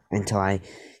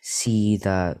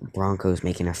the Broncos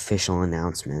make an official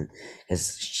announcement.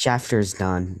 Because Schefter's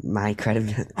done. My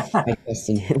credit, my trust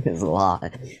in him is a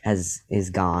lot is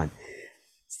gone.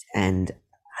 And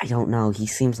I don't know. He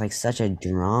seems like such a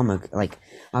drama. Like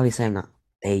obviously, I'm not.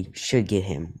 They should get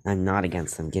him. I'm not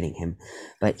against them getting him,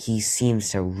 but he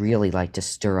seems to really like to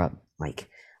stir up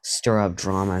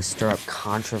drama, stir up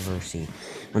controversy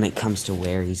when it comes to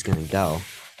where he's gonna go.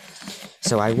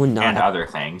 So I would And not. other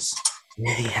things.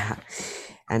 Yeah,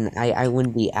 and I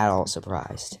wouldn't be at all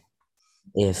surprised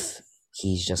if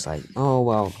he's just like, oh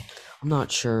well, I'm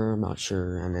not sure,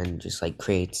 and then just like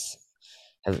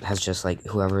has just like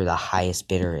whoever the highest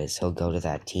bidder is, he'll go to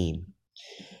that team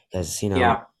because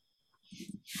Yeah.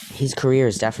 his career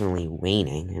is definitely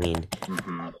waning. I mean,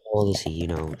 Mm-hmm. how old is he?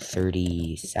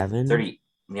 37, 30.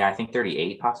 Yeah, I think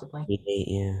 38 possibly. 38,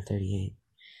 yeah, 38.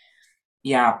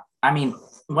 Yeah. I mean,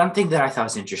 one thing that I thought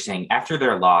was interesting after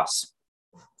their loss,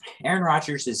 Aaron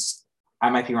Rodgers is, I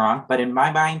might be wrong, but in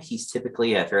my mind, he's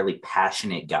typically a fairly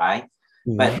passionate guy.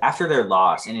 Mhm. But after their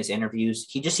loss in his interviews,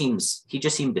 he just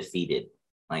seemed defeated.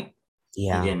 Like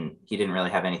Yeah, he didn't really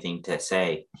have anything to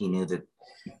say. He knew that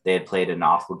they had played an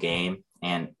awful game.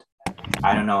 And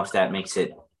I don't know if that makes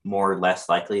it more or less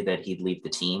likely that he'd leave the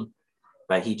team,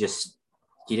 but he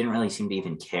didn't really seem to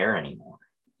even care anymore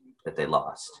that they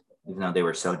lost. even though they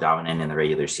were so dominant in the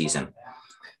regular season.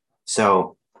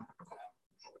 So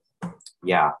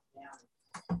yeah,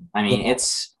 I mean Yeah,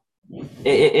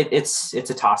 it's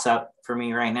a toss up for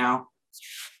me right now.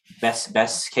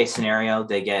 Best case scenario,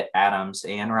 they get Adams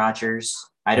and Rogers.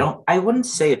 yeah, I wouldn't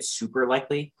say it's super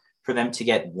likely for them to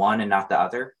get one and not the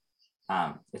other.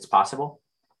 It's possible,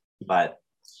 but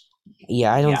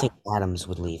yeah. I don't yeah, think Adams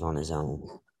would leave on his own,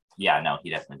 yeah, no, he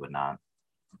definitely would not.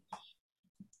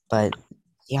 but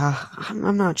yeah,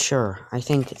 I'm not sure. I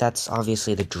think that's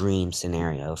obviously the dream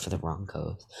scenario for the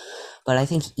Broncos. But I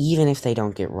think even if they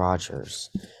don't get Rodgers,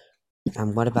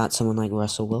 what about someone like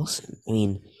Russell Wilson? I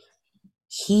mean,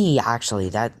 he actually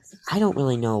that I don't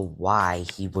really know why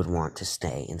he would want to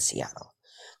stay in Seattle.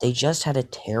 They just had a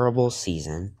terrible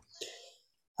season.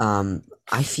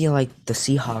 I feel like the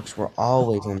Seahawks were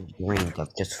always on the brink of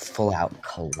just full out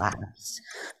collapse.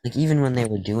 Like even when they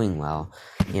were doing well,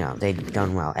 they'd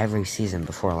done well every season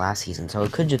before last season, so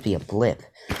it could just be a blip.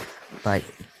 But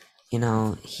he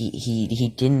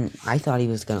didn't. I thought he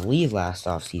was gonna leave last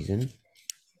off season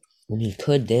when he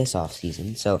could this off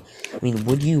season. So I mean,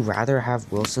 would you rather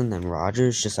have Wilson than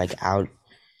Rodgers? Just like out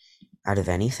of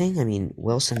anything? I mean,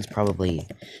 Wilson's probably,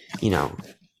 you know,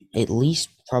 at least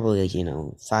probably,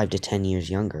 5 to 10 years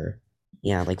younger.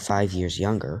 Yeah, like 5 years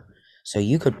younger. So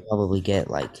you could probably get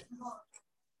like,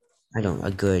 I don't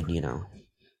a good,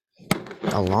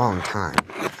 a long time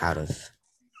out of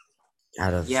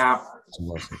out of Yeah,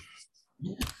 Wilson.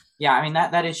 yeah, I mean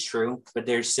that is true, but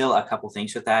there's still a couple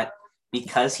things with that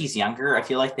because he's younger. I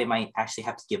feel like they might actually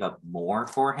have to give up more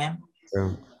for him.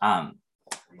 True. Um,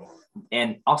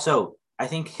 and also, I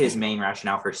think his main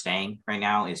rationale for staying right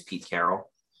now is Pete Carroll.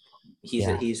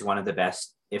 Yeah. He's one of the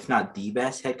best, if not the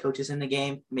best, head coaches in the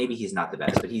game. Maybe he's not the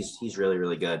best, but he's really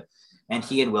really good. And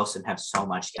he and Wilson have so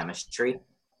much chemistry.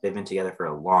 They've been together for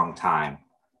a long time,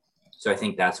 so I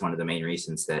think that's one of the main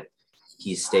reasons that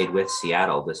he's stayed with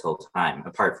Seattle this whole time.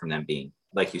 Apart from them being,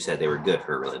 like you said, they were good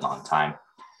for a really long time.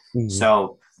 Hmm.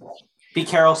 So Pete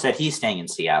Carroll said he's staying in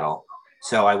Seattle.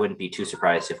 So I wouldn't be too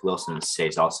surprised if Wilson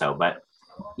stays also. But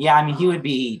yeah, I mean, he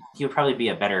would probably be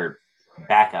a better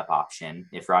backup option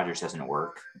if Rodgers doesn't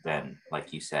work than,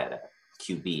 like you said,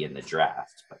 QB in the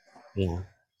draft. But Yeah.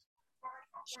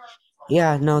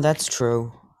 Yeah, no, that's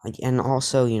true. Like, and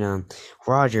also,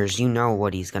 Rodgers, you know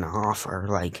what he's gonna offer.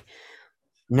 Like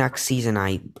next season,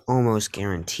 I almost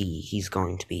guarantee he's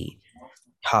going to be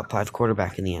top 5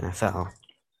 quarterback in the NFL.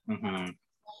 mm-hmm.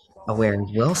 Whereas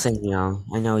Wilson,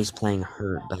 I know he's playing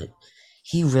hurt, but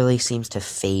he really seems to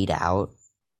fade out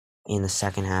in the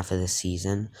second half of the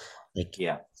season. Like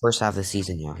Yeah, first half of the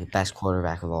season, the best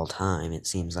quarterback of all time, it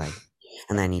seems like.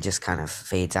 And then he just kind of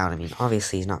fades out. I mean,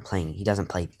 obviously he's not playing. He doesn't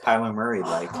play. Kyler Murray,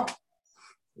 like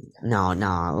No,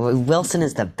 no. Wilson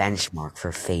is the benchmark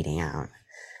for fading out.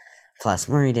 Plus,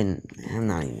 Murray didn't. I'm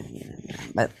not even.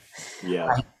 But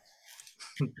yeah,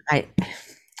 I,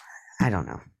 I don't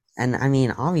know. And I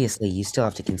mean, obviously, you still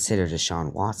have to consider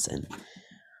Deshaun Watson,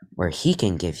 where he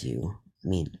can give you. I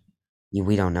mean,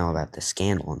 we don't know about the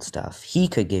scandal and stuff. He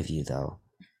could give you though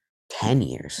 10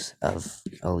 years of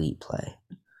elite play.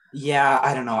 yeah.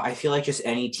 I don't know. I feel like just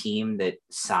any team that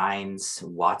signs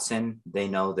Watson, they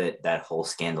know that that whole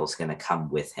scandal is going to come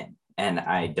with him, and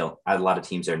I don't. A lot of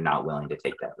teams are not willing to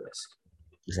take that risk.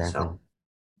 Exactly. So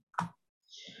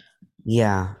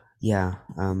Yeah, yeah.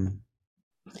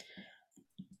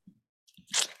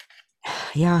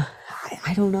 Yeah.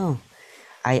 I don't know.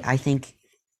 I think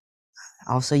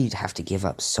also you'd have to give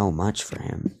up so much for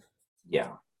him,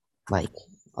 yeah, like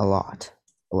a lot,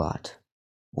 a lot.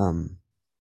 Um,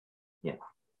 yeah.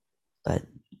 but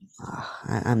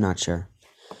I'm not sure.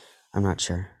 I'm not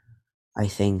sure. I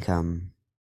think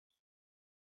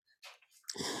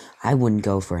I wouldn't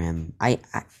go for him.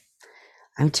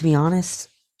 I'm to be honest.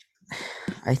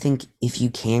 I think if you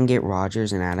can get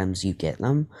Rodgers and Adams, you get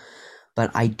them. But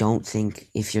I don't think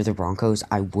if you're the Broncos,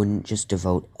 I wouldn't just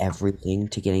devote everything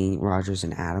to getting Rodgers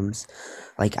and Adams.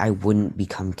 Like I wouldn't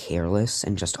become careless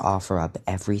and just offer up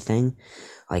everything.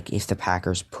 Like if the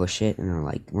Packers push it and are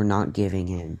like, we're not giving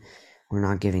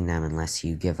them unless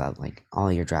you give up like all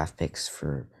your draft picks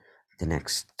for the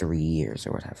next 3 years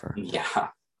or whatever. Yeah,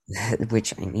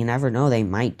 Which you never know, they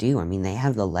might do. I mean, they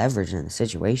have the leverage in the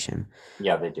situation.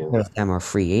 yeah, they do. Both of them are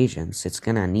free agents. It's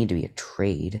gonna need to be a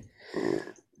trade.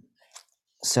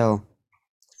 So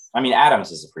I mean,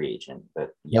 Adams is a free agent, but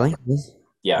yeah, really,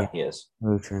 yeah, yeah, he is.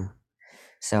 very true.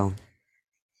 So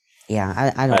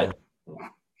yeah, I don't know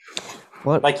But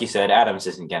what. like you said, Adams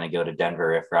isn't going to go to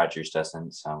Denver if Rodgers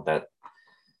doesn't. So that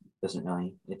doesn't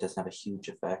really, it doesn't have a huge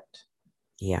effect.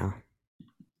 Yeah,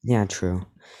 yeah, true.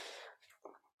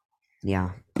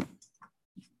 Yeah,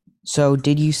 So,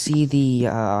 did you see the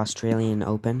Australian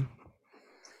Open?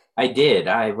 I did.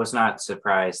 I was not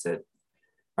surprised that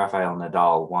Rafael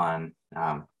Nadal won.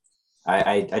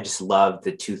 I just love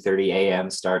the 2:30 a.m.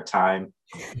 start time.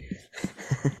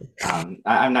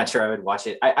 I'm not sure I would watch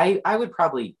it. I would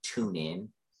probably tune in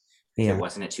if it Yeah,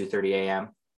 wasn't at 2:30 a.m.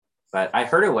 But I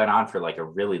heard it went on for like a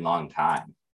really long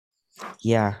time.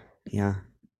 yeah, yeah,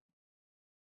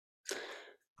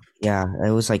 yeah.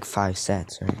 It was like 5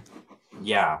 sets, right?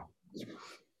 Yeah,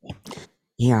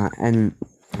 Yeah, and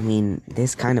I mean,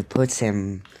 this kind of puts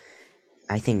him,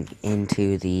 I think,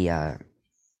 into the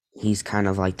he's kind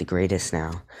of like the greatest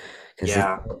now because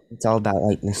yeah, it's all about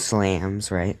like the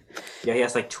slams, right? yeah. He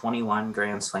has like 21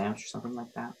 Grand Slams or something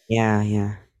like that. Yeah,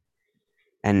 yeah,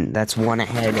 and that's one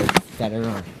ahead of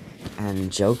Federer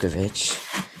and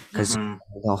Djokovic because Mm-hmm.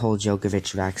 the whole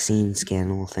Djokovic vaccine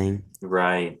scandal thing.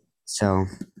 Right. So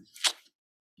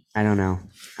I don't know.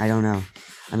 I don't know.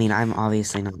 I mean, I'm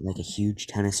obviously not like a huge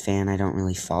tennis fan. I don't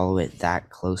really follow it that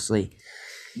closely.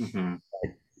 Mm-hmm.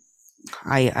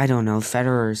 I don't know.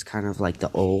 Federer's kind of like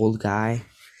the old guy. Uh,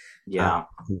 Yeah.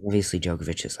 Obviously,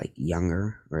 Djokovic is like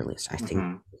younger, or at least I think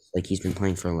Mm-hmm. like he's been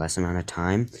playing for a less amount of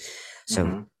time, so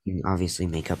Mm-hmm. he can obviously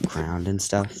make up ground and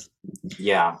stuff.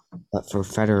 Yeah. But for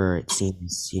Federer, it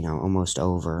seems almost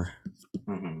over.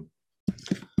 Mm-hmm.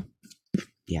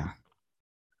 Yeah,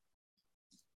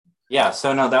 Yeah.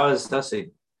 So no, that was a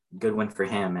good win for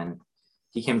him, and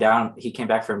he came down. He came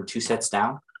back from 2 sets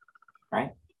down,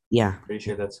 right? yeah, Pretty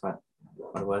sure that's what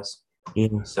it was.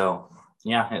 yeah, So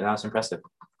yeah, that was impressive.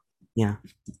 yeah,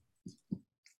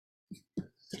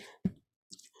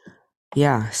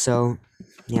 yeah. So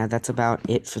yeah, that's about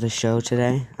it for the show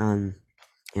today.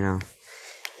 You know,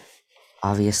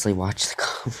 obviously watch the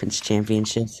conference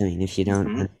championships. I mean, if you don't,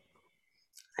 Mm-hmm. then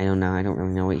I don't know. I don't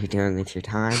really know what you're doing with your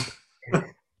time,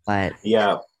 but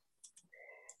Yeah.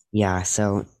 yeah,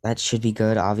 so that should be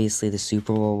good. Obviously, the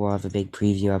Super Bowl, we'll have a big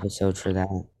preview episode for that.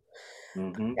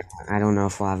 Mm-hmm. I don't know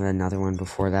if we'll have another one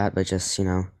before that, but just,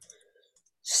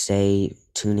 stay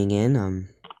tuning in.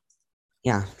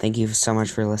 Yeah, thank you so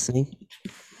much for listening.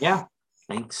 Yeah.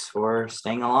 Thanks for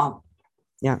staying along.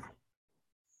 Yeah.